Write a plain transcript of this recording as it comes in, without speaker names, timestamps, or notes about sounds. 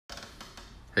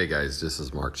Hey guys, this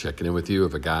is Mark checking in with you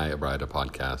of A Guy, a Bride, a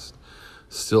podcast.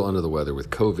 Still under the weather with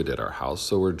COVID at our house,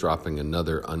 so we're dropping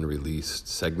another unreleased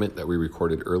segment that we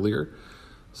recorded earlier.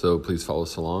 So please follow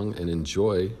us along and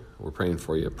enjoy. We're praying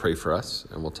for you. Pray for us,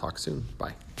 and we'll talk soon.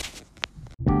 Bye.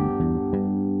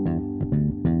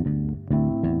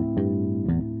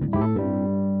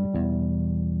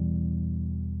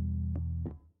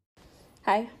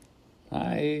 Hi.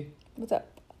 Hi. What's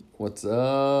up? What's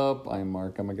up? I'm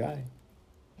Mark. I'm a guy.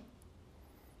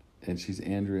 And she's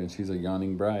Andrea, and she's a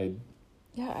yawning bride.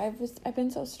 Yeah, I've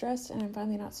been so stressed, and I'm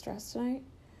finally not stressed tonight.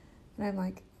 And I'm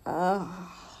like, ugh.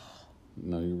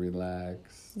 No, you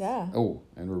relax. Yeah. Oh,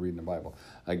 and we're reading the Bible.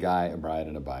 A Guy, a Bride,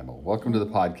 and a Bible. Welcome to the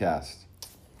podcast.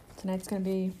 Tonight's gonna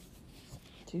be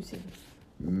juicy.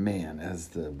 Man, as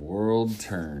the world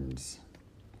turns,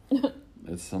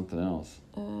 it's something else.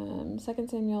 2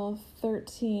 Samuel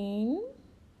 13,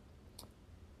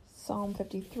 Psalm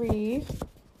 53,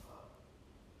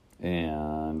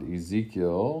 And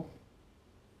Ezekiel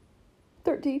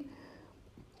 13,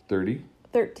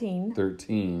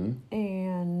 13,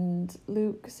 and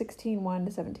Luke 16:1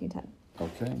 to 17:10.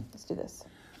 Okay. Let's do this.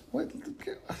 What?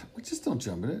 We just don't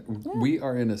jump in it. Yeah. We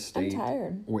are in a state. I'm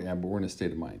tired. Yeah, but we're in a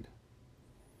state of mind.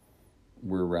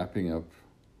 We're wrapping up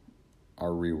our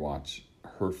rewatch,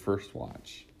 her first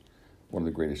watch, one of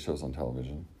the greatest shows on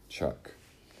television, Chuck.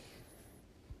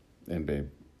 And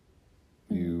babe,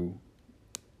 you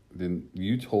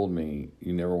told me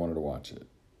you never wanted to watch it.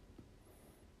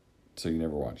 So you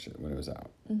never watched it when it was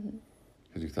out.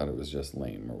 Because you thought it was just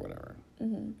lame or whatever.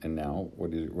 And now,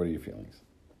 what are your feelings?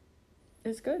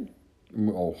 It's good.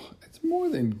 Oh, it's more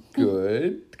than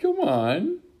good. Come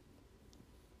on.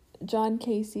 John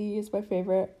Casey is my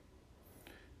favorite.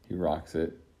 He rocks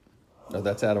it. Oh,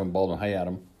 that's Adam Baldwin. Hi,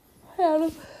 Adam. Hi,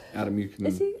 Adam. Adam, you can...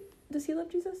 Does he love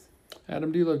Jesus?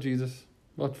 Adam, do you love Jesus?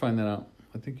 We'll have to find that out.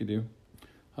 I think you do.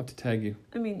 I'll have to tag you.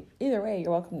 I mean, either way,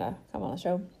 you're welcome to come on the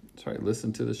show. That's right.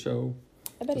 Listen to the show.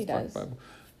 I bet he does. Bible.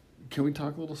 Can we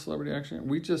talk a little celebrity action?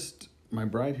 My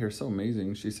bride here is so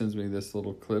amazing. She sends me this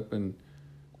little clip, and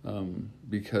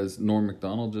because Norm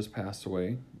Macdonald just passed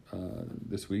away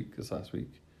this last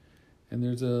week. And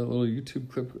there's a little YouTube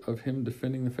clip of him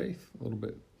defending the faith a little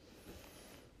bit.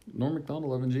 Norm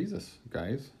Macdonald loving Jesus,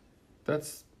 guys.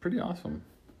 That's pretty awesome.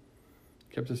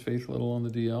 Kept his faith a little on the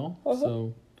DL.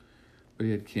 So, but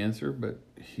he had cancer, but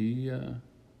he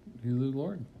knew the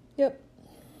Lord. Yep.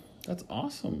 That's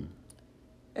awesome.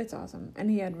 It's awesome.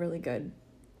 And he had really good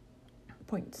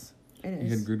points. He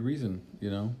had good reason,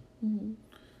 Mm-hmm.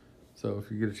 So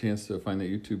if you get a chance to find that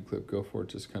YouTube clip, go for it.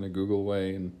 Just kind of Google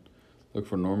away and look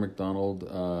for Norm Macdonald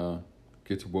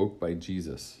gets woke by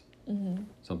Jesus.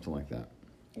 Something like that.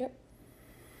 Yep.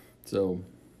 So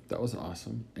that was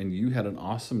awesome. And you had an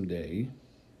awesome day.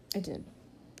 I did.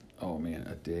 Oh, man,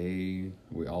 a day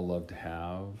we all love to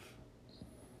have.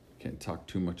 Can't talk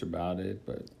too much about it,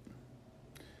 but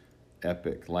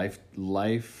epic.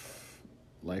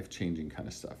 Life-changing kind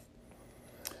of stuff.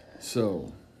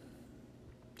 So,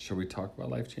 shall we talk about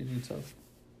life-changing stuff?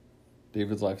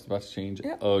 David's life is about to change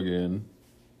again.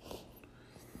 I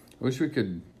wish we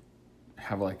could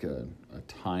have like a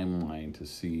timeline to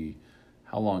see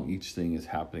how long each thing is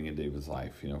happening in David's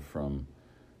life, from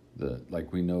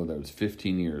we know that it was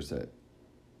 15 years that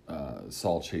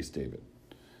Saul chased David,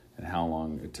 and how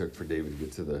long it took for David to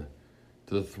get to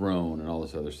the throne and all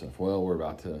this other stuff. Well, we're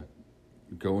about to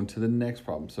go into the next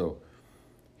problem. So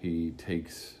he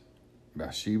takes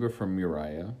Bathsheba from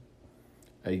Uriah.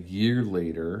 A year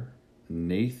later,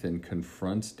 Nathan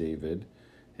confronts David,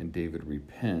 and David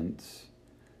repents.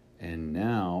 And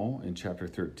now, in chapter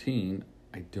 13,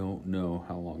 I don't know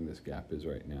how long this gap is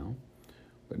right now,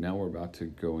 but now we're about to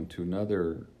go into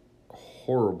another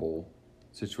horrible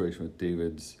situation with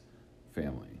David's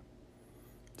family.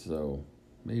 So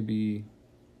maybe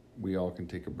we all can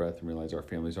take a breath and realize our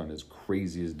families aren't as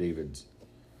crazy as David's.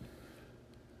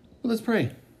 Well, let's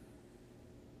pray.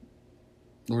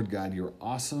 Lord God, you're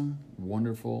awesome,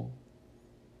 wonderful,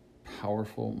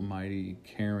 powerful, mighty,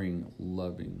 caring,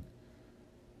 loving,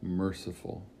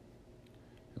 merciful.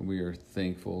 And we are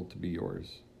thankful to be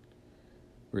yours.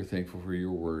 We're thankful for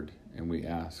your word, and we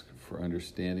ask for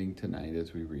understanding tonight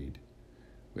as we read.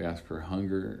 We ask for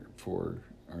hunger for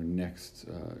our next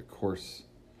course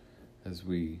as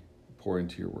we pour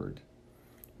into your word.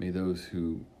 May those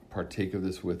who partake of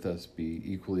this with us be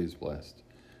equally as blessed.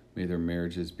 May their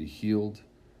marriages be healed,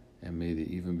 and may they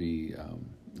even be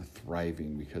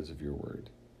thriving because of your word.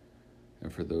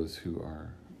 And for those who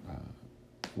are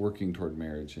working toward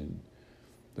marriage and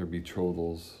their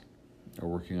betrothals are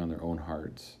working on their own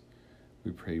hearts,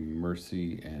 we pray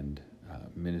mercy and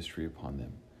ministry upon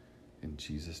them. In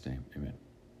Jesus' name, amen.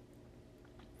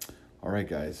 All right,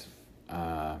 guys.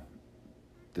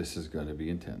 This is going to be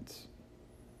intense.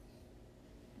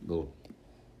 Okay.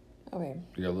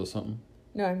 You got a little something?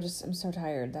 No, I'm so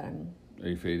tired that I'm... Are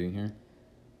you fading here?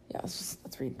 Yeah, let's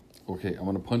read. Okay, I'm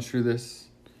going to punch through this.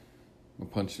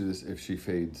 If she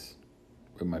fades,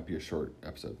 it might be a short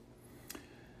episode.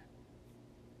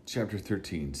 Chapter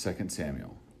 13, 2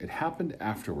 Samuel. It happened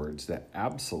afterwards that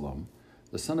Absalom,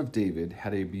 the son of David,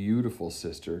 had a beautiful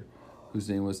sister whose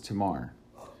name was Tamar.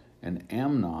 And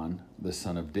Amnon, the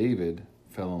son of David,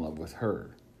 fell in love with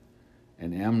her.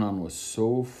 And Amnon was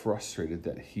so frustrated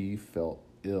that he felt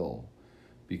ill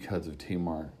because of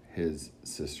Tamar, his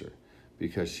sister,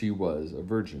 because she was a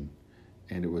virgin,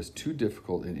 and it was too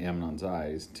difficult in Amnon's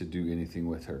eyes to do anything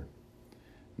with her.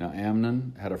 Now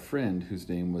Amnon had a friend whose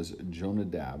name was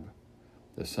Jonadab,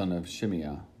 the son of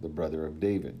Shimeah, the brother of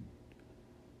David.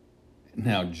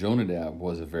 Now Jonadab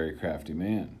was a very crafty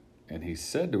man, and he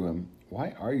said to him,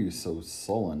 "Why are you so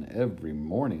sullen every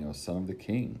morning, O son of the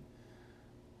king?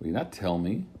 Will you not tell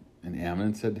me?" And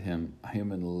Amnon said to him, "I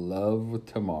am in love with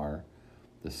Tamar,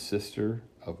 the sister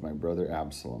of my brother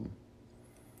Absalom."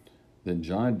 Then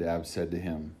Jonadab said to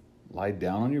him, "Lie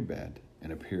down on your bed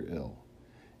and appear ill.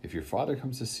 If your father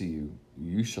comes to see you,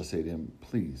 you shall say to him,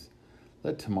 'Please,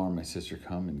 let Tamar my sister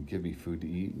come and give me food to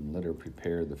eat, and let her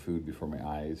prepare the food before my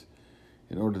eyes,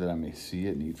 in order that I may see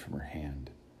it and eat from her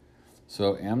hand.'"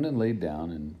 So Amnon laid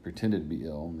down and pretended to be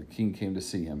ill, and the king came to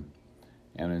see him.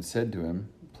 Amnon said to him,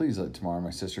 "Please let Tamar my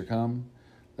sister come.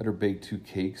 Let her bake 2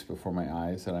 cakes before my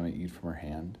eyes, that I may eat from her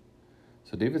hand."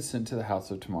 So David sent to the house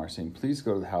of Tamar, saying, "Please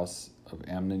go to the house of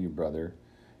Amnon your brother,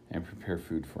 and prepare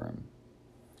food for him."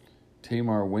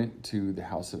 Tamar went to the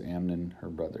house of Amnon her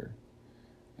brother,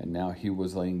 and now he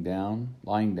was lying down,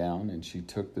 and she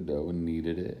took the dough and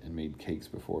kneaded it, and made cakes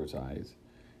before his eyes.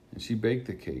 And she baked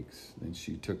the cakes. Then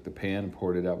she took the pan and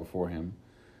poured it out before him,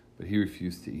 but he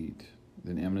refused to eat.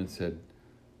 Then Amnon said,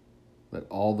 "Let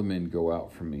all the men go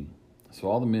out from me." So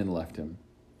all the men left him.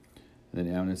 And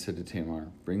then Amnon said to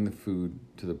Tamar, "Bring the food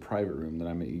to the private room, that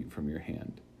I may eat from your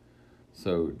hand."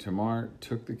 So Tamar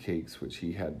took the cakes which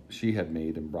she had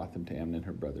made, and brought them to Amnon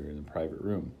her brother in the private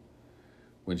room.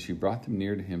 When she brought them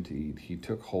near to him to eat, he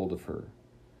took hold of her,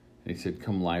 and he said,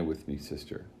 "Come lie with me,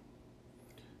 sister."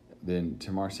 Then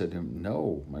Tamar said to him,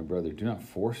 "No, my brother, do not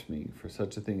force me, for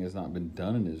such a thing has not been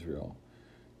done in Israel.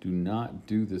 Do not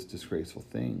do this disgraceful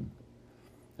thing.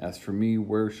 As for me,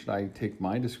 where should I take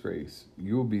my disgrace?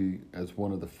 You will be as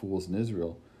one of the fools in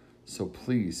Israel. So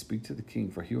please speak to the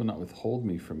king, for he will not withhold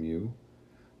me from you."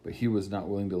 But he was not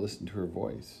willing to listen to her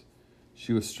voice.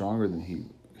 She was stronger than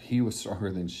he was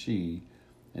stronger than she,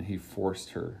 and he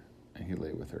forced her, and he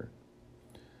lay with her.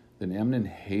 Then Amnon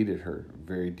hated her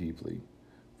very deeply,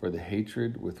 for the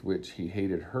hatred with which he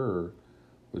hated her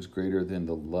was greater than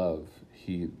the love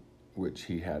which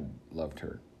he had loved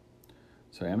her.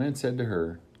 So Amnon said to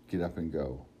her, "Get up and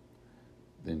go."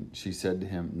 Then she said to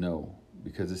him, "No,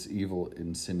 because this evil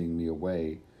in sending me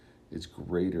away is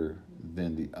greater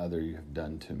than the other you have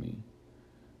done to me."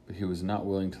 But he was not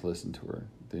willing to listen to her.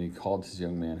 Then he called his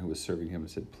young man who was serving him and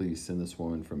said, "Please send this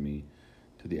woman from me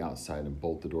to the outside and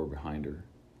bolt the door behind her."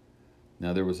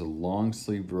 Now there was a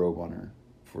long-sleeved robe on her,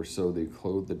 for so they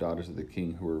clothed the daughters of the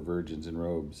king who were virgins in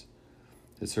robes.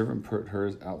 His servant put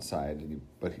hers outside,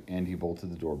 and he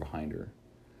bolted the door behind her.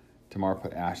 Tamar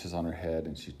put ashes on her head,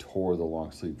 and she tore the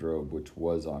long-sleeved robe which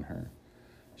was on her.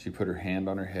 She put her hand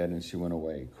on her head, and she went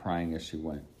away, crying as she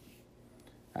went.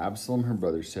 Absalom, her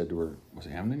brother, said to her, "Was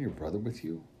Amnon your brother with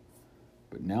you?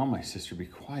 But now, my sister, be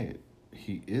quiet.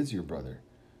 He is your brother.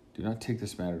 Do not take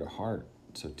this matter to heart."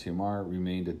 So Tamar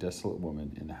remained a desolate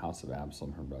woman in the house of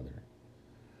Absalom, her brother.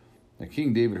 Now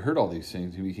King David heard all these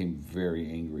things, and he became very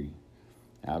angry.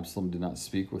 Absalom did not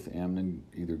speak with Amnon,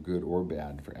 either good or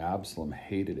bad, for Absalom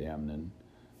hated Amnon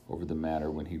over the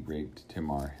matter when he raped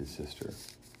Tamar, his sister.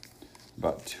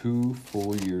 About 2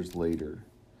 full years later,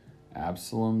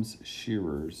 Absalom's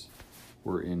shearers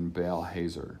were in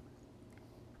Baal-Hazor,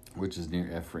 which is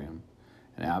near Ephraim,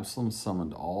 and Absalom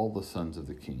summoned all the sons of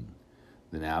the king.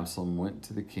 Then Absalom went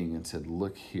to the king and said,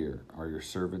 "Look, here are your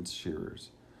servants' shearers.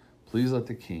 Please let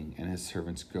the king and his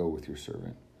servants go with your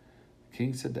servant." The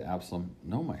king said to Absalom,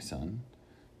 "No, my son,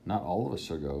 not all of us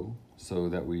shall go, so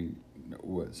that we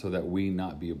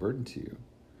not be a burden to you."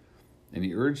 And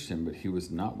he urged him, but he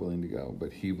was not willing to go.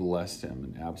 But he blessed him.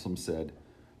 And Absalom said,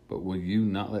 "But will you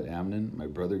not let Amnon, my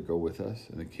brother, go with us?"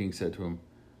 And the king said to him,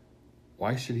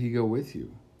 "Why should he go with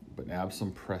you?" But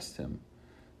Absalom pressed him.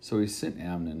 So he sent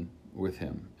Amnon with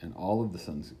him, and all of the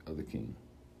sons of the king.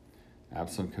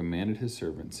 Absalom commanded his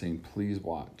servant, saying, "Please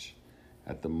watch.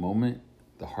 At the moment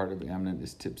the heart of Amnon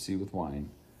is tipsy with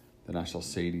wine, then I shall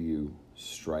say to you,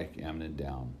 strike Amnon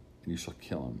down, and you shall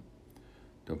kill him.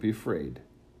 Don't be afraid.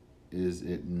 Is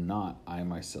it not I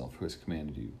myself who has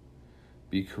commanded you?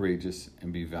 Be courageous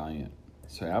and be valiant.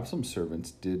 So Absalom's servants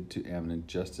did to Amnon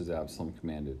just as Absalom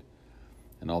commanded.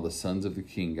 And all the sons of the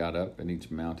king got up, and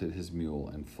each mounted his mule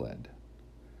and fled.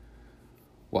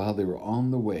 While they were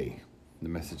on the way, the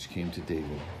message came to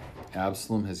David,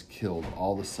 Absalom has killed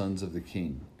all the sons of the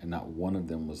king, and not one of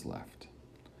them was left.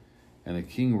 And the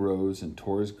king rose and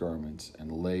tore his garments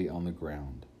and lay on the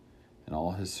ground, and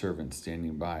all his servants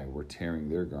standing by were tearing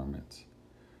their garments.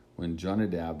 When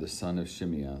Jonadab, the son of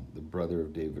Shimeah, the brother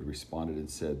of David, responded and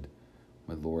said,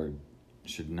 My lord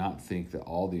should not think that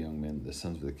all the young men, the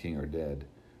sons of the king, are dead,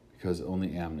 because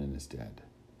only Amnon is dead.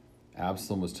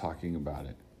 Absalom was talking about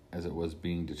it, as it was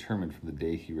being determined from the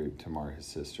day he raped Tamar, his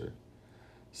sister.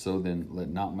 So then, let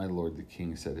not my lord the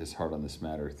king set his heart on this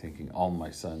matter, thinking all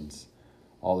the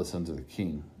sons of the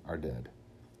king are dead,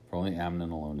 for only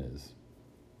Amnon alone is.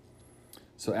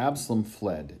 So Absalom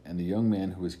fled, and the young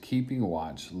man who was keeping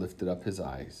watch lifted up his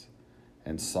eyes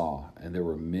and saw, and there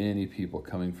were many people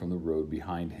coming from the road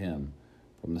behind him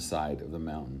from the side of the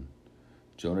mountain.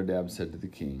 Jonadab said to the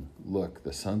king, Look,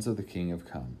 the sons of the king have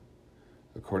come.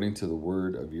 According to the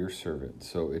word of your servant,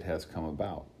 so it has come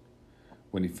about.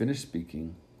 When he finished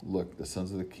speaking, look, the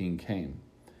sons of the king came,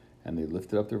 and they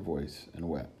lifted up their voice and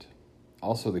wept.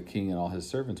 Also the king and all his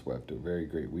servants wept, a very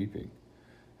great weeping.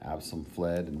 Absalom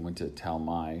fled and went to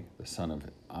Talmai, the son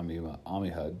of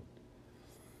Ammihud,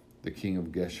 the king of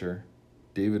Geshur.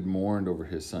 David mourned over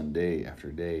his son day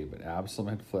after day, but Absalom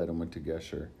had fled and went to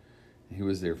Geshur, and he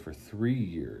was there for 3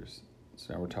 years.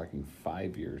 So now we're talking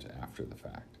 5 years after the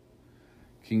fact.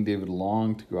 King David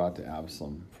longed to go out to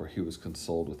Absalom, for he was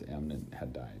consoled with Amnon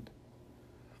had died.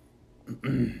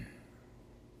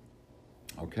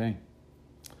 Okay.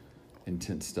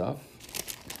 Intense stuff.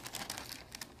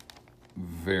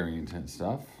 Very intense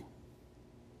stuff.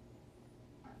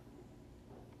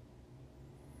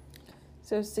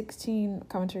 So 16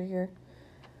 commentary here.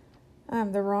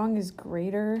 The wrong is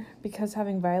greater because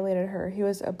having violated her, he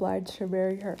was obliged to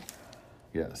marry her.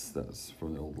 Yes, that's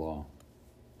from the old law.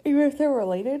 Even if they're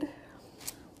related?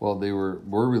 Well, they were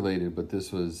related, but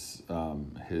this was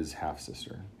his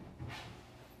half-sister.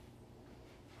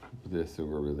 They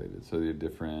were related, so they had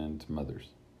different mothers.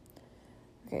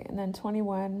 Okay, and then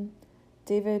 21,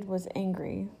 David was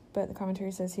angry, but the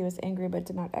commentary says he was angry but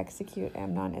did not execute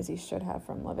Amnon as he should have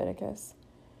from Leviticus.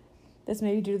 This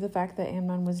may be due to the fact that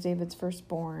Amnon was David's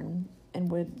firstborn and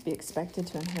would be expected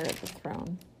to inherit the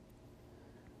throne.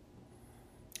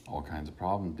 All kinds of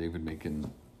problems. David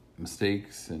making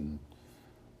mistakes and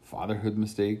fatherhood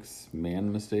mistakes,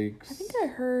 man mistakes. I think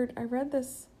I read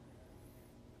this,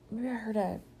 maybe I heard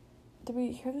it. Did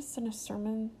we hear this in a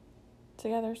sermon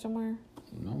together somewhere?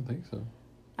 I don't think so.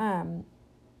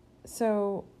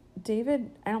 So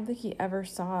David, I don't think he ever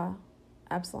saw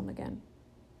Absalom again.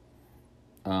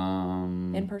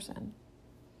 In person.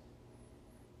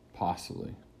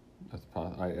 Possibly.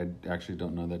 I actually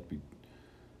don't know that to be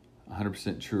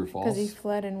 100% true or false. Because he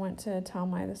fled and went to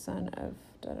Talmai, the son of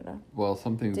da-da-da. Well,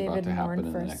 something's David about to happen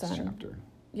in the next chapter.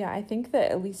 Yeah, I think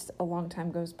that at least a long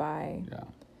time goes by. Yeah.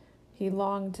 He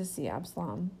longed to see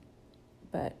Absalom,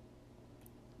 but...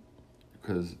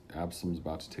 Because Absalom's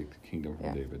about to take the kingdom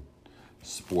from David.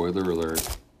 Spoiler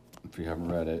alert, if you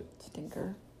haven't read it.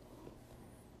 Stinker.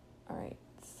 All right,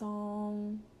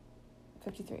 Psalm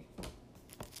 53.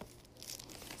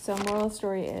 So moral of the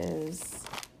story is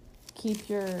keep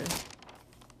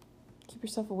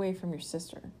yourself away from your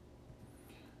sister.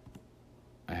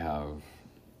 I have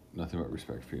nothing but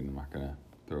respect for you, and I'm not going to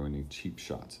throw any cheap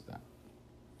shots at that.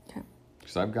 Okay.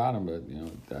 Because I've got them, but,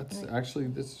 that's actually,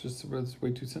 it's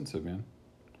way too sensitive, man.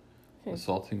 Okay.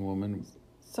 Assaulting a woman.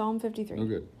 Psalm 53. No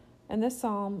good. In this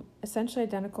psalm, essentially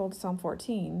identical to Psalm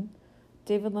 14,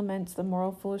 David laments the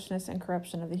moral foolishness and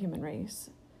corruption of the human race,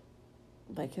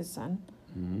 like his son,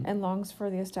 and longs for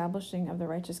the establishing of the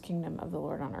righteous kingdom of the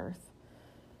Lord on earth.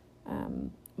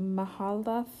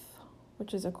 Mahalath,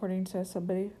 which is, according to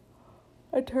somebody,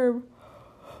 a term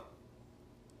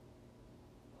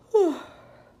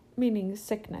meaning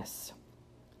sickness,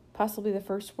 possibly the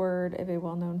first word of a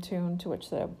well-known tune to which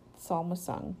the psalm was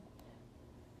sung.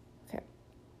 Okay.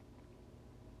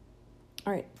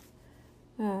 All right.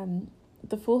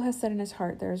 The fool has said in his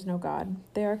heart, there is no God.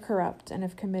 They are corrupt and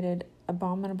have committed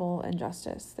abominable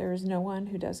injustice. There is no one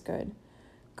who does good.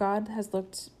 God has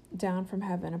looked down from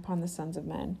heaven upon the sons of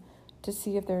men to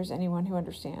see if there is anyone who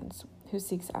understands, who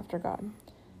seeks after God.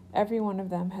 Every one of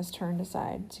them has turned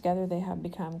aside. Together they have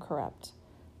become corrupt.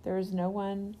 There is no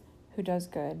one who does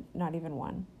good, not even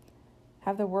one.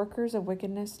 Have the workers of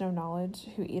wickedness no knowledge,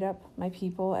 who eat up my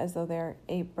people as though they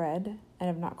ate bread, and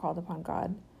have not called upon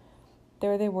God?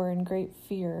 There they were in great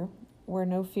fear, where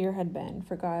no fear had been,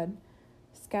 for God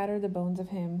scattered the bones of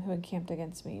him who encamped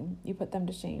against me. You put them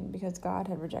to shame, because God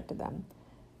had rejected them.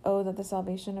 Oh, that the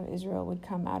salvation of Israel would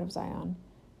come out of Zion.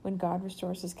 When God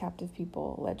restores his captive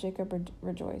people, let Jacob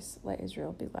rejoice, let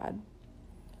Israel be glad.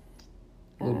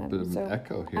 A little bit of an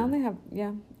echo here. I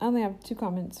only have 2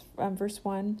 comments. Verse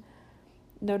 1,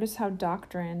 notice how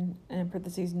doctrine, and in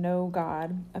parentheses, no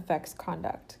God, affects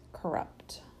conduct,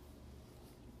 corrupt.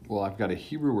 Well, I've got a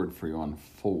Hebrew word for you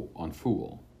on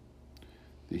fool.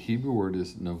 The Hebrew word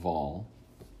is naval,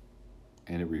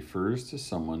 and it refers to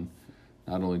someone,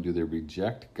 not only do they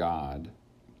reject God,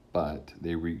 but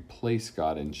they replace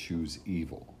God and choose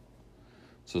evil.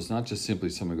 So it's not just simply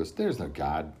someone who goes, there's no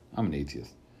God, I'm an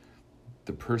atheist.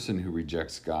 The person who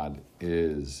rejects God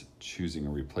is choosing a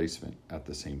replacement at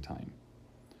the same time.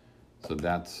 So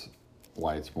that's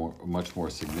why it's a much more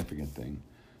significant thing,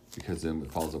 because then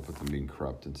it follows up with them being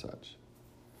corrupt and such.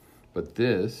 But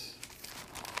this,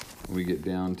 when we get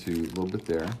down to a little bit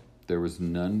there was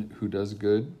none who does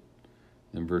good.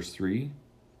 In verse 3,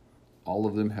 all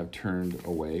of them have turned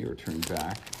away or turned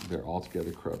back. They're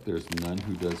altogether corrupt. There's none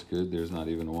who does good. There's not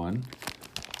even one.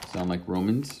 Sound like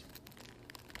Romans?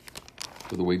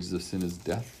 For the wages of sin is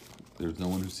death. There's no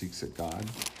one who seeks at God.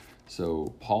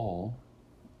 So Paul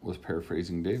was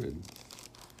paraphrasing David,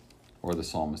 or the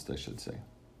psalmist, I should say.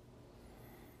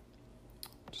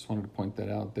 Just wanted to point that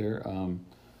out there.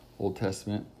 Old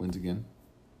Testament wins again.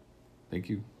 Thank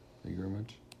you. Thank you very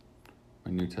much.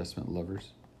 My New Testament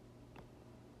lovers.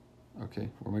 Okay,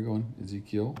 where am I going?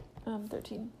 Ezekiel?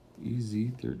 13.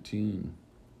 EZ13.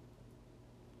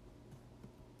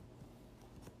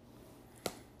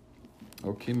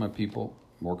 Okay, my people.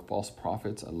 More false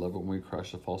prophets. I love it when we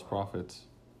crush the false prophets.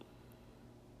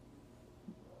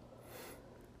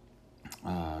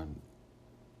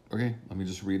 Okay, let me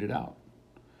just read it out.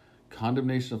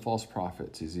 Condemnation of false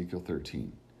prophets, Ezekiel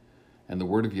 13. And the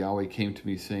word of Yahweh came to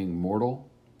me, saying,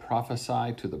 Mortal,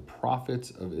 prophesy to the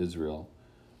prophets of Israel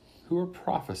who are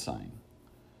prophesying.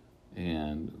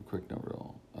 And quick note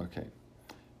roll. Okay.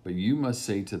 But you must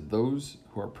say to those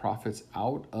who are prophets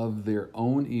out of their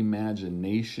own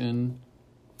imagination,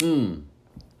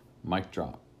 mic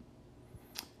drop.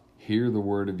 Hear the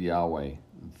word of Yahweh.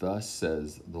 Thus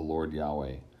says the Lord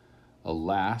Yahweh.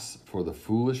 Alas, for the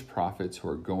foolish prophets who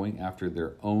are going after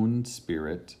their own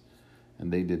spirit,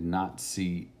 and they did not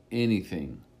see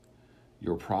anything.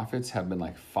 Your prophets have been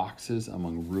like foxes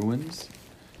among ruins.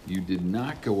 You did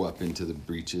not go up into the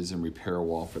breaches and repair a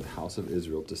wall for the house of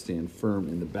Israel to stand firm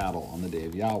in the battle on the day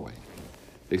of Yahweh.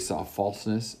 They saw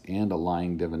falseness and a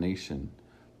lying divination,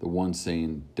 the one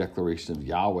saying declaration of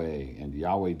Yahweh, and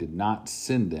Yahweh did not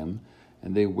send them,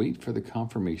 and they wait for the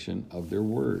confirmation of their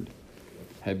word.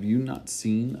 Have you not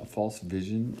seen a false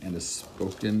vision and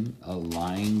a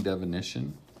lying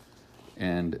divination?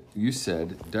 And you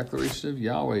said, declaration of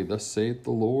Yahweh, thus saith the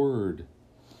Lord.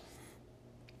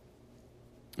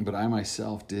 But I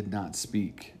myself did not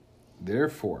speak.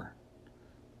 Therefore,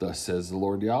 thus says the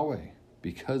Lord Yahweh,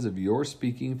 because of your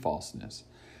speaking falseness,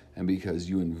 and because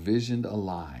you envisioned a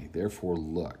lie, therefore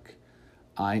look,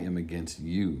 I am against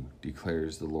you,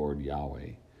 declares the Lord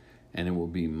Yahweh, and it will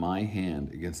be my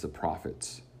hand against the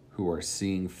prophets who are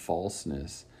seeing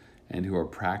falseness and who are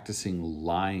practicing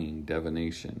lying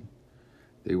divination.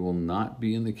 They will not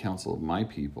be in the council of my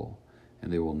people,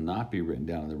 and they will not be written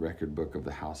down in the record book of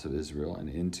the house of Israel, and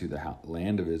into the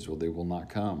land of Israel they will not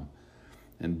come.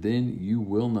 And then you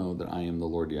will know that I am the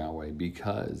Lord Yahweh,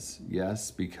 because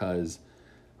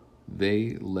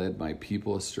they led my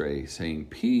people astray, saying,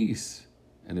 peace,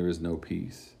 and there is no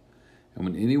peace. And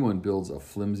when anyone builds a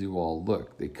flimsy wall,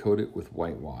 look, they coat it with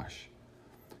whitewash.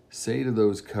 Say to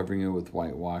those covering it with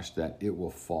whitewash that it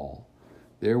will fall.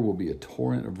 There will be a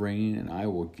torrent of rain, and I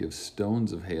will give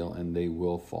stones of hail, and they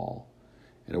will fall.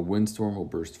 And a windstorm will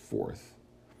burst forth.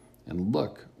 And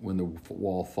look, when the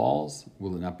wall falls,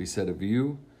 will it not be said of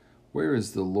you, where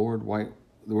is the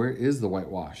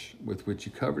whitewash with which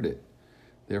you covered it?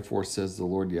 Therefore says the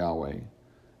Lord Yahweh,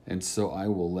 and so I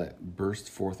will let burst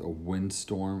forth a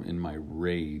windstorm in my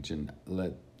rage, and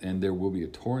there will be a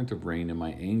torrent of rain in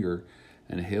my anger,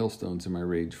 and hailstones in my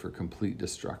rage for complete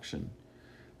destruction.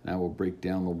 And I will break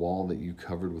down the wall that you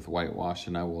covered with whitewash,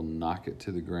 and I will knock it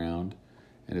to the ground,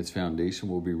 and its foundation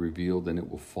will be revealed, and it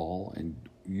will fall, and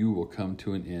you will come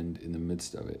to an end in the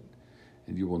midst of it.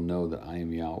 And you will know that I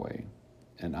am Yahweh.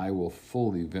 And I will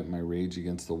fully vent my rage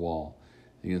against the wall,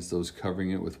 against those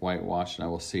covering it with whitewash, and I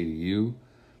will say to you,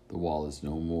 the wall is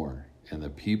no more, and the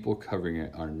people covering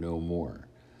it are no more.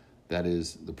 That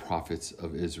is, the prophets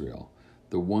of Israel,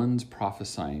 the ones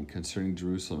prophesying concerning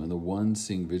Jerusalem, and the ones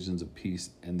seeing visions of peace,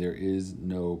 and there is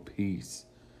no peace,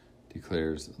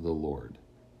 declares the Lord,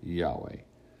 Yahweh.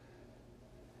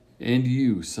 And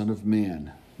you, son of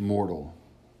man, mortal,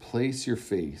 place your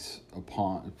face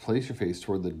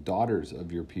toward the daughters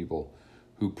of your people,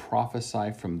 who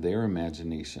prophesy from their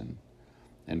imagination,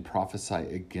 and prophesy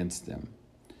against them.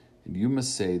 And you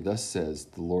must say, thus says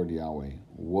the Lord Yahweh,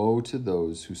 woe to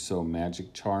those who sew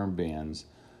magic charm bands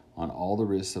on all the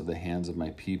wrists of the hands of my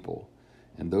people,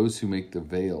 and those who make the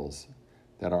veils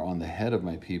that are on the head of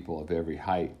my people of every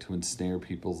height, to ensnare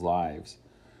people's lives.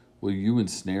 Will you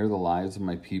ensnare the lives of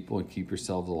my people and keep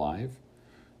yourselves alive?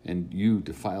 And you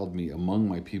defiled me among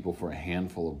my people for a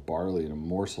handful of barley and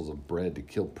morsels of bread, to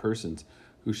kill persons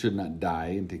who should not die,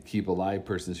 and to keep alive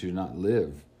persons who should not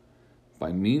live,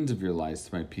 by means of your lies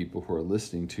to my people who are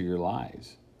listening to your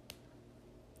lies.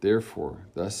 Therefore,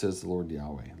 thus says the Lord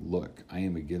Yahweh, look, I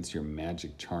am against your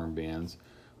magic charm bands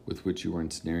with which you are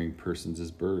ensnaring persons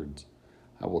as birds.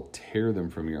 I will tear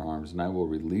them from your arms, and I will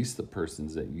release the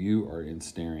persons that you are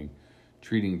ensnaring,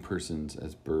 treating persons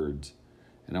as birds.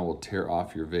 And I will tear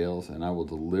off your veils, and I will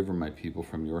deliver my people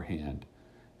from your hand,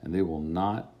 and they will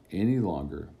not any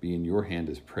longer be in your hand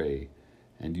as prey,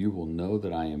 and you will know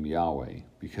that I am Yahweh,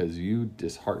 because you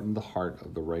disheartened the heart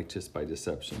of the righteous by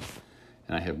deception,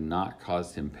 and I have not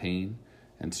caused him pain,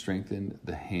 and strengthened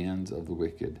the hands of the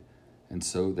wicked, and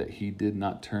so that he did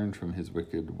not turn from his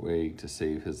wicked way to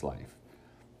save his life.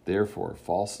 Therefore,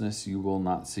 falseness you will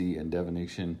not see, and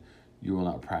divination you will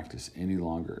not practice any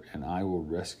longer, and I will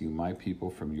rescue my people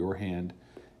from your hand,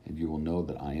 and you will know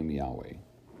that I am Yahweh.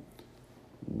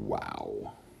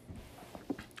 Wow.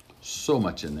 So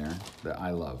much in there that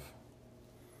I love.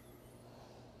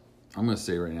 I'm going to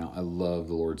say right now, I love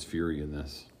the Lord's fury in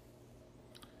this.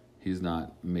 He's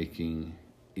not making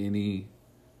any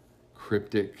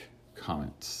cryptic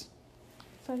comments.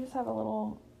 So I just have a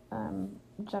little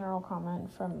general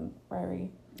comment from Ryrie.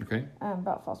 Okay.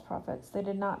 About false prophets. They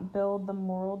did not build the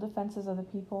moral defenses of the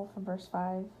people, from verse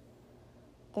 5.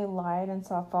 They lied and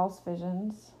saw false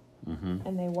visions,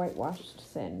 and they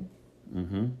whitewashed sin.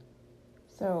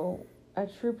 So a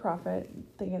true prophet,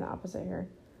 thinking the opposite here,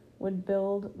 would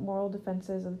build moral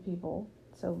defenses of the people.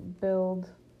 So build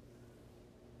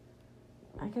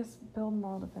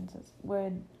moral defenses.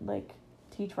 Would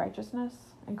teach righteousness,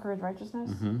 encourage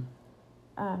righteousness,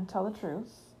 tell the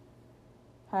truth,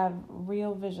 have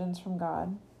real visions from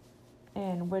God,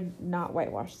 and would not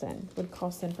whitewash sin, would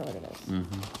call sin for what it is.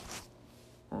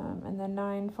 And then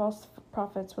 9, false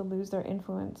prophets would lose their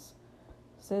influence,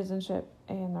 citizenship,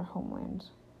 and their homeland.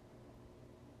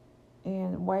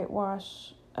 And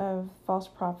whitewash of false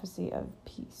prophecy of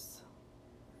peace.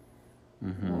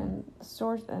 And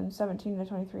source in 17 to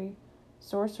 23,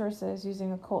 sorceresses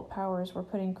using occult powers were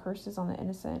putting curses on the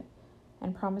innocent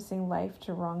and promising life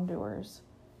to wrongdoers.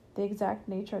 The exact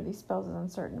nature of these spells is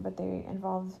uncertain, but they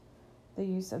involve the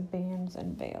use of bands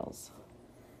and veils.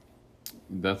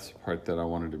 That's the part that I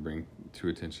wanted to bring to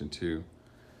attention to.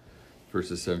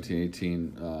 Verses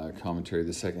 17-18, commentary.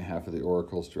 The second half of the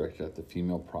oracles directed at the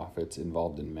female prophets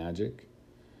involved in magic.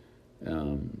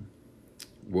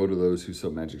 Woe to those who sew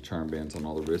magic charm bands on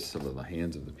all the wrists of the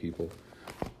hands of the people,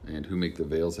 and who make the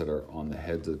veils that are on the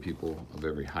heads of the people of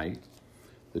every height.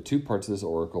 The two parts of this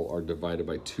oracle are divided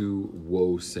by 2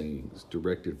 woe sayings,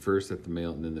 directed first at the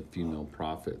male and then the female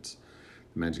prophets.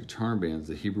 The magic charm bands,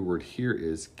 the Hebrew word here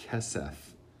is kesef,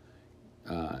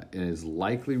 and is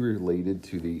likely related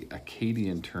to the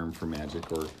Akkadian term for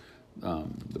magic, or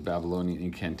the Babylonian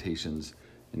incantations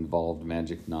involved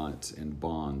magic knots and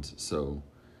bonds. So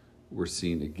we're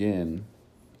seeing again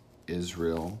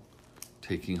Israel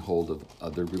taking hold of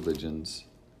other religions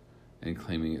and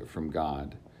claiming it from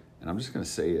God. And I'm just going to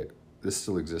say it. This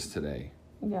still exists today.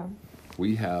 Yeah.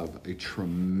 We have a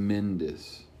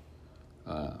tremendous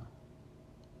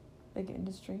big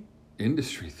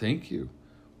industry. Thank you.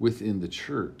 Within the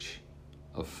church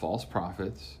of false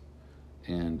prophets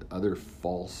and other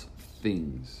false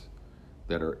things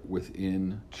that are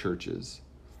within churches.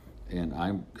 And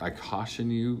I caution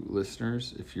you,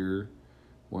 listeners, if you're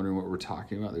wondering what we're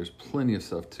talking about, there's plenty of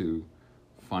stuff to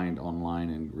find online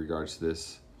in regards to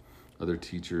this. Other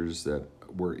teachers that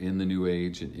were in the New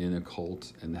Age and in a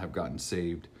cult and have gotten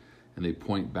saved, and they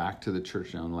point back to the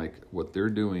church now, and like, what they're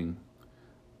doing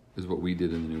is what we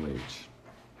did in the New Age.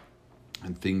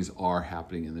 And things are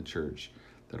happening in the church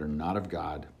that are not of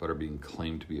God, but are being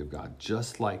claimed to be of God.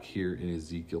 Just like here in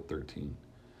Ezekiel 13.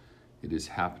 It is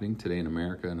happening today in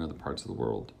America and other parts of the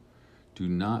world. Do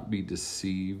not be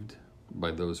deceived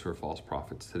by those who are false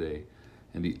prophets today.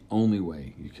 And the only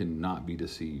way you cannot be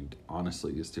deceived,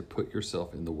 honestly, is to put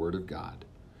yourself in the Word of God,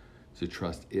 to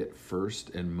trust it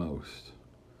first and most.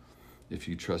 If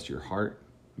you trust your heart,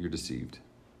 you're deceived.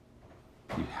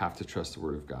 You have to trust the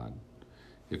Word of God.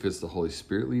 If it's the Holy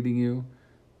Spirit leading you,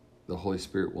 the Holy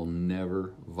Spirit will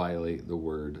never violate the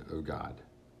Word of God,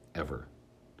 ever.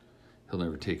 He'll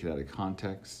never take it out of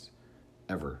context,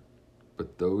 ever.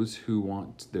 But those who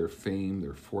want their fame,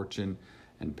 their fortune,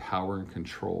 and power and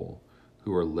control,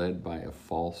 who are led by a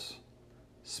false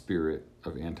spirit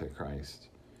of Antichrist,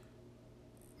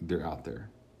 they're out there.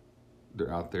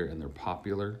 They're out there and they're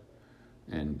popular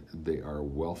and they are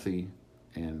wealthy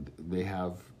and they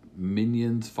have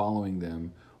minions following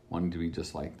them wanting to be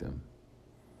just like them.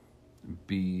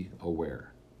 Be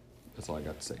aware. That's all I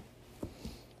got to say.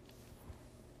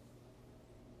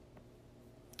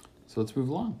 So let's move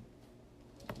along.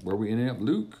 Where are we ending up?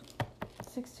 Luke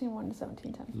 16:1 to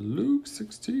 17:10. Luke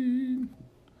 16.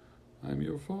 I'm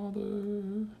your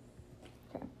father.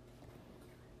 Okay.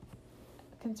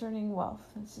 Concerning wealth,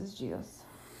 this is Jesus.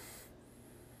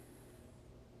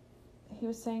 He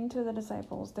was saying to the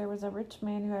disciples, there was a rich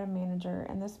man who had a manager,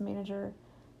 and this manager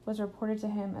was reported to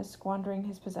him as squandering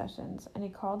his possessions. And he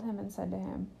called him and said to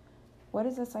him, what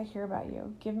is this I hear about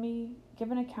you? Give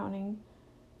an accounting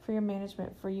for your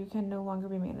management, for you can no longer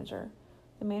be manager.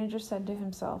 The manager said to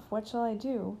himself, what shall I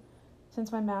do,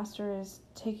 since my master is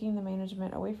taking the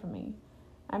management away from me?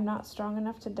 I'm not strong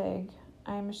enough to dig.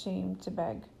 I am ashamed to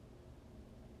beg.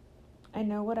 I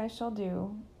know what I shall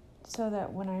do, so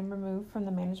that when I am removed from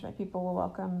the management, people will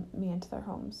welcome me into their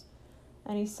homes.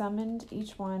 And he summoned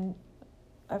each one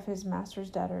of his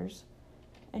master's debtors,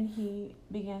 and he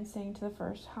began saying to the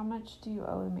first, how much do you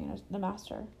owe the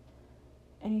master?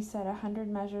 And he said, 100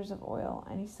 measures of oil.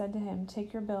 And he said to him,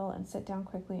 take your bill and sit down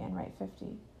quickly and write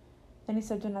 50. Then he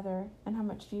said to another, and how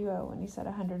much do you owe? And he said,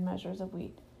 100 measures of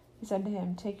wheat. He said to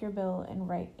him, take your bill and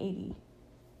write 80.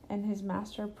 And his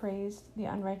master praised the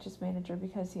unrighteous manager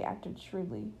because he acted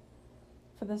shrewdly.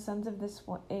 For the sons of this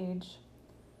age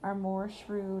are more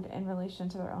shrewd in relation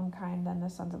to their own kind than the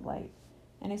sons of light.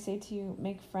 And I say to you,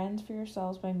 make friends for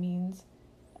yourselves by means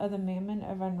of the mammon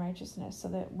of unrighteousness, so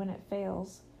that when it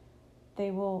fails, they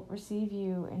will receive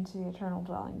you into the eternal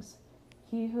dwellings.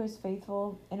 He who is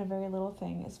faithful in a very little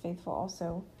thing is faithful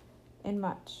also in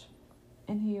much.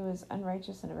 And he who is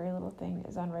unrighteous in a very little thing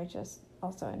is unrighteous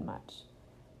also in much.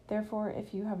 Therefore,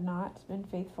 if you have not been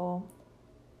faithful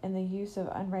in the use of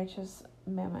unrighteous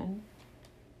mammon,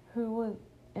 who will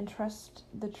entrust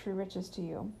the true riches to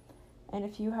you? And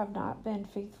if you have not been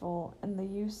faithful in the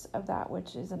use of that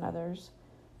which is another's,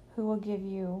 who will give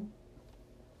you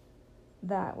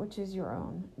that which is your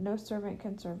own? No servant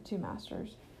can serve two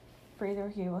masters, for either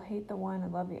he will hate the one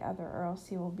and love the other, or else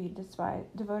he will be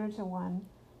devoted to one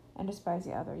and despise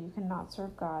the other. You cannot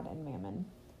serve God and mammon.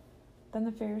 Then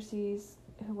the Pharisees,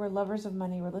 who were lovers of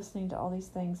money, were listening to all these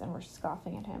things and were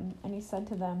scoffing at him. And he said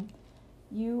to them,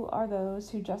 you are those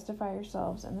who justify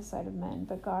yourselves in the sight of men,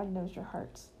 but God knows your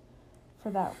hearts. For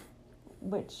that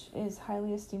which is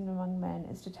highly esteemed among men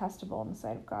is detestable in the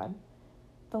sight of God.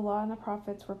 The law and the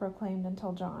prophets were proclaimed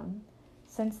until John.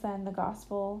 Since then, the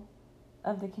gospel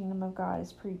of the kingdom of God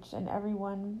is preached, and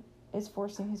everyone is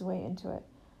forcing his way into it.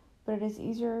 But it is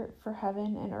easier for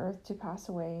heaven and earth to pass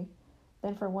away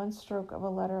than for one stroke of a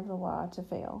letter of the law to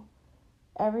fail.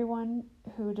 Everyone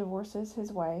who divorces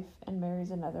his wife and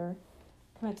marries another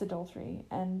commits adultery,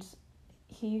 and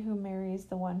he who marries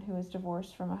the one who is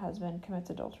divorced from a husband commits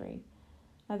adultery.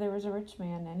 Now there was a rich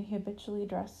man, and he habitually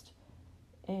dressed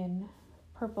in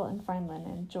purple and fine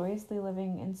linen, joyously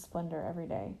living in splendor every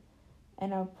day.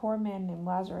 And a poor man named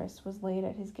Lazarus was laid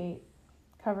at his gate,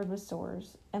 covered with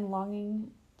sores, and longing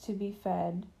to be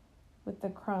fed with the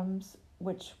crumbs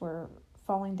which were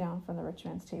falling down from the rich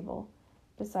man's table.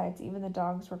 Besides, even the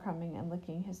dogs were coming and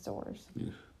licking his sores.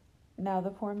 Yeah. Now the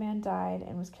poor man died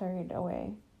and was carried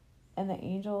away, and the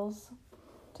angels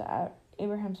to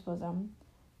Abraham's bosom.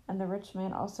 And the rich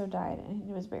man also died, and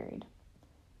he was buried.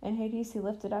 In Hades he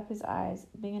lifted up his eyes,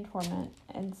 being in torment,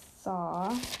 and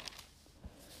saw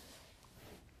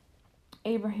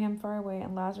Abraham far away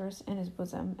and Lazarus in his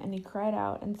bosom. And he cried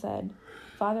out and said,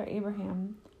 Father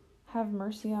Abraham, have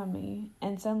mercy on me,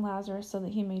 and send Lazarus so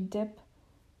that he may dip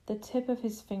the tip of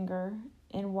his finger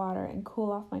in water and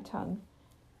cool off my tongue,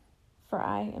 for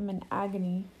I am in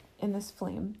agony in this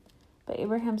flame. But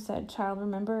Abraham said, Child,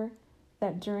 remember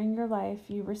that during your life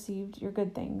you received your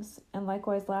good things, and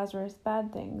likewise Lazarus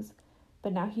bad things,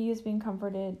 but now he is being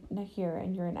comforted here,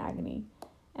 and you're in agony.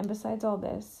 And besides all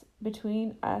this,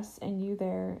 between us and you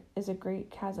there is a great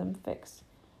chasm fixed,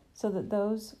 so that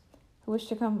those who wish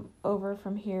to come over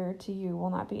from here to you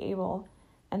will not be able,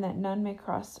 and that none may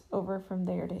cross over from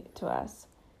there to us.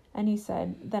 And he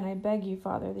said, Then I beg you,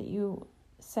 Father, that you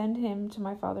send him to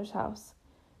my father's house,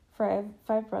 for I have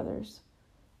 5 brothers,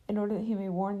 in order that he may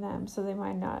warn them, so they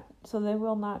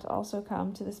will not also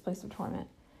come to this place of torment.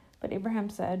 But Abraham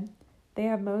said, They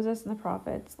have Moses and the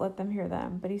prophets, let them hear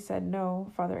them. But he said,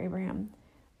 No, Father Abraham,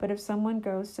 but if someone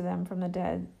goes to them from the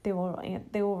dead, they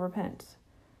will repent.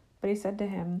 But he said to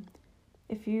him,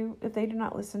 If they do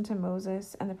not listen to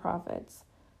Moses and the prophets,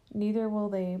 neither will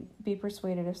they be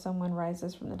persuaded if someone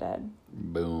rises from the dead.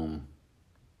 Boom.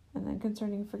 And then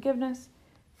concerning forgiveness,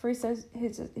 for he said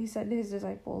to his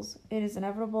disciples, It is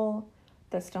inevitable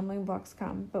that stumbling blocks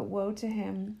come, but woe to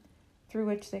him through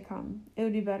which they come. It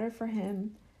would be better for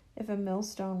him if a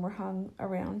millstone were hung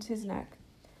around his neck,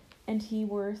 and he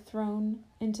were thrown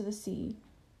into the sea,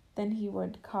 than he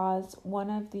would cause one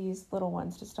of these little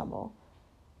ones to stumble.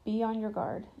 Be on your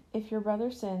guard. If your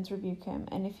brother sins, rebuke him,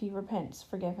 and if he repents,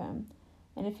 forgive him.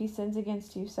 And if he sins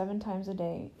against you 7 times a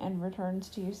day, and returns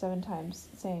to you 7 times,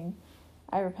 saying,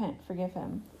 I repent, forgive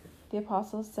him. The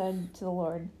apostles said to the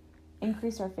Lord,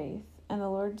 Increase our faith. And the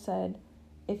Lord said,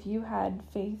 If you had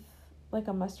faith like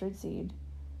a mustard seed,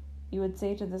 you would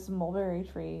say to this mulberry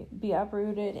tree, Be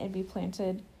uprooted and be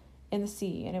planted in the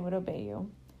sea, and it would obey you.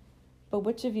 But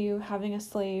which of you, having a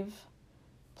slave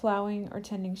plowing or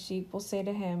tending sheep, will say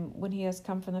to him when he has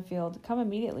come from the field, Come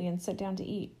immediately and sit down to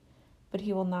eat? But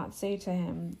he will not say to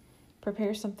him,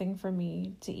 Prepare something for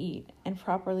me to eat, and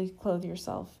properly clothe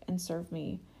yourself, and serve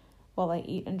me, while I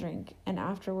eat and drink, and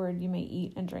afterward you may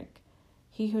eat and drink.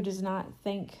 He who does not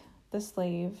thank the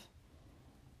slave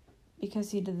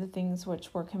because he did the things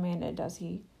which were commanded, does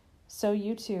he? So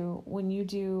you too, when you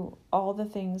do all the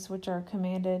things which are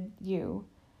commanded you,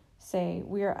 say,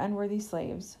 We are unworthy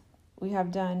slaves. We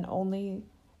have done only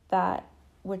that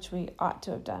which we ought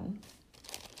to have done.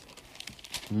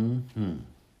 Mm-hmm.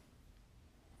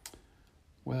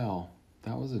 Well,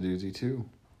 that was a doozy too.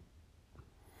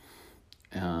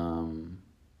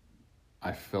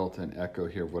 I felt an echo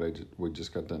here of what we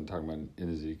just got done talking about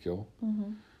in Ezekiel.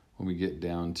 Mm-hmm. When we get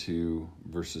down to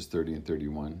verses 30 and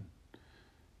 31.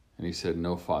 And he said,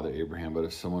 No, Father Abraham, but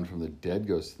if someone from the dead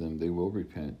goes to them, they will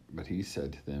repent. But he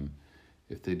said to them,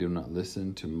 If they do not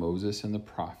listen to Moses and the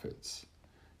prophets,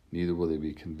 neither will they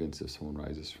be convinced if someone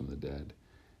rises from the dead.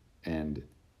 And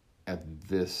at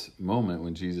this moment,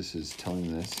 when Jesus is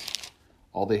telling this,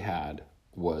 all they had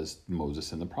was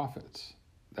Moses and the prophets.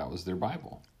 That was their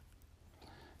Bible.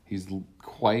 He's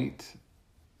quite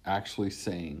actually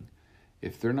saying,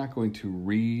 if they're not going to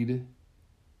read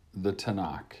the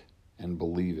Tanakh and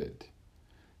believe it,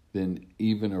 then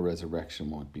even a resurrection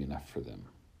won't be enough for them.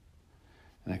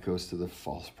 And that goes to the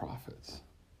false prophets.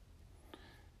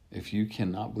 If you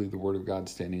cannot believe the Word of God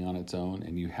standing on its own,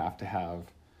 and you have to have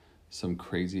some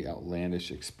crazy,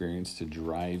 outlandish experience to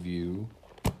drive you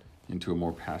into a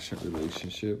more passionate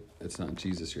relationship, it's not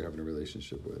Jesus you're having a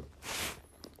relationship with.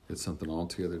 It's something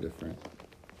altogether different.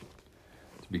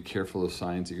 To be careful of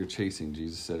signs that you're chasing.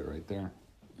 Jesus said it right there.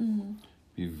 Mm-hmm.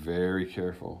 Be very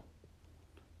careful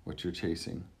what you're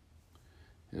chasing.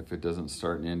 If it doesn't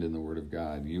start and end in the Word of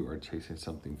God, you are chasing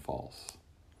something false.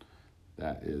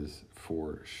 That is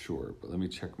for sure. But let me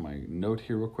check my note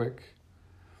here real quick.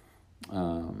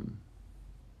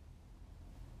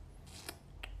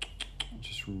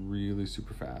 Just really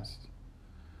super fast.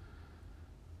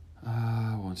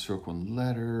 One stroke, one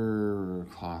letter,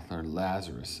 Clothler,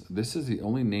 Lazarus. This is the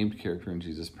only named character in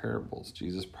Jesus' parables.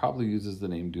 Jesus probably uses the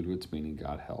name due to its meaning,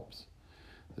 God helps.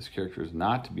 This character is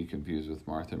not to be confused with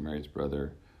Martha and Mary's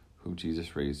brother, whom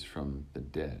Jesus raised from the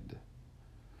dead.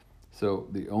 So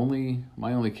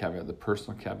my only caveat, the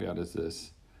personal caveat is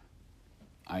this.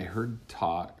 I heard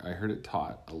it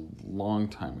taught a long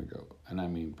time ago, and I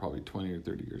mean probably 20 or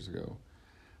 30 years ago,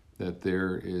 that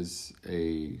there is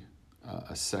a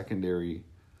secondary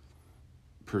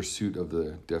pursuit of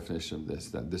the definition of this,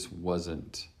 that this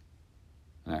wasn't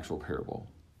an actual parable.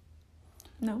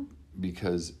 No.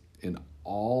 Because in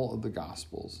all of the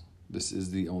Gospels, this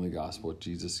is the only Gospel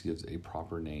Jesus gives a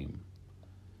proper name.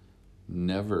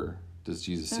 Never does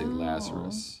Jesus say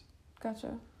Lazarus.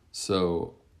 Gotcha.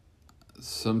 So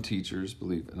some teachers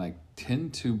believe, and I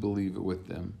tend to believe it with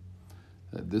them,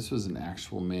 that this was an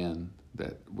actual man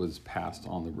that was passed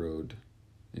on the road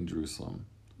in Jerusalem.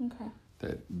 Okay.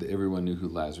 That everyone knew who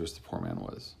Lazarus, the poor man,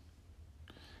 was.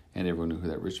 And everyone knew who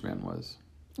that rich man was.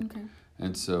 Okay.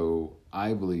 And so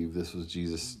I believe this was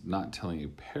Jesus not telling a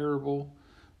parable,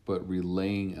 but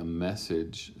relaying a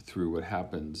message through what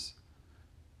happens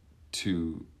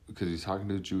because he's talking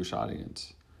to a Jewish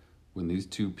audience. When these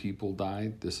 2 people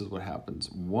died, this is what happens.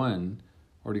 One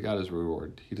already got his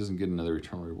reward. He doesn't get another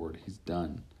eternal reward. He's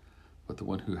done. But the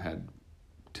one who had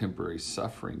temporary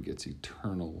suffering gets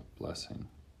eternal blessing.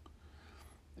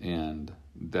 And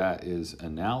that is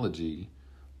analogy,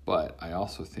 but I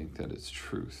also think that it's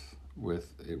truth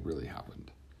with it really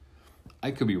happened. I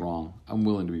could be wrong. I'm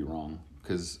willing to be wrong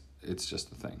because it's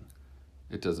just a thing.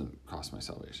 It doesn't cost my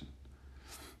salvation.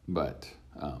 But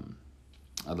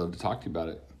I'd love to talk to you about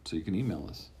it, so you can email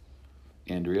us.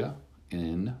 Andrea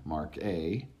in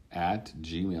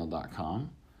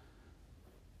marka@gmail.com.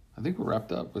 I think we're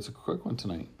wrapped up. It's a quick one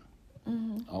tonight.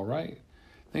 Mm-hmm. All right.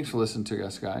 Thanks for listening to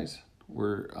us, guys.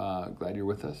 We're glad you're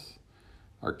with us.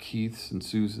 Our Keiths and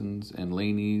Susans and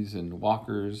Laneys and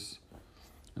Walkers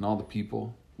and all the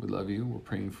people. We love you. We're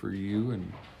praying for you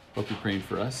and hope you're praying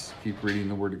for us. Keep reading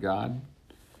the Word of God.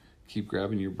 Keep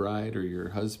grabbing your bride or your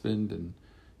husband and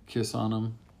kiss on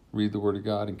them. Read the Word of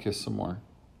God and kiss some more.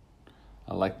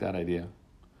 I like that idea.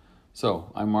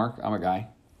 So, I'm Mark. I'm a guy.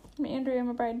 I'm Andrea. I'm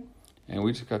a bride. And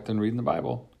we just got done reading the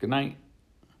Bible. Good night.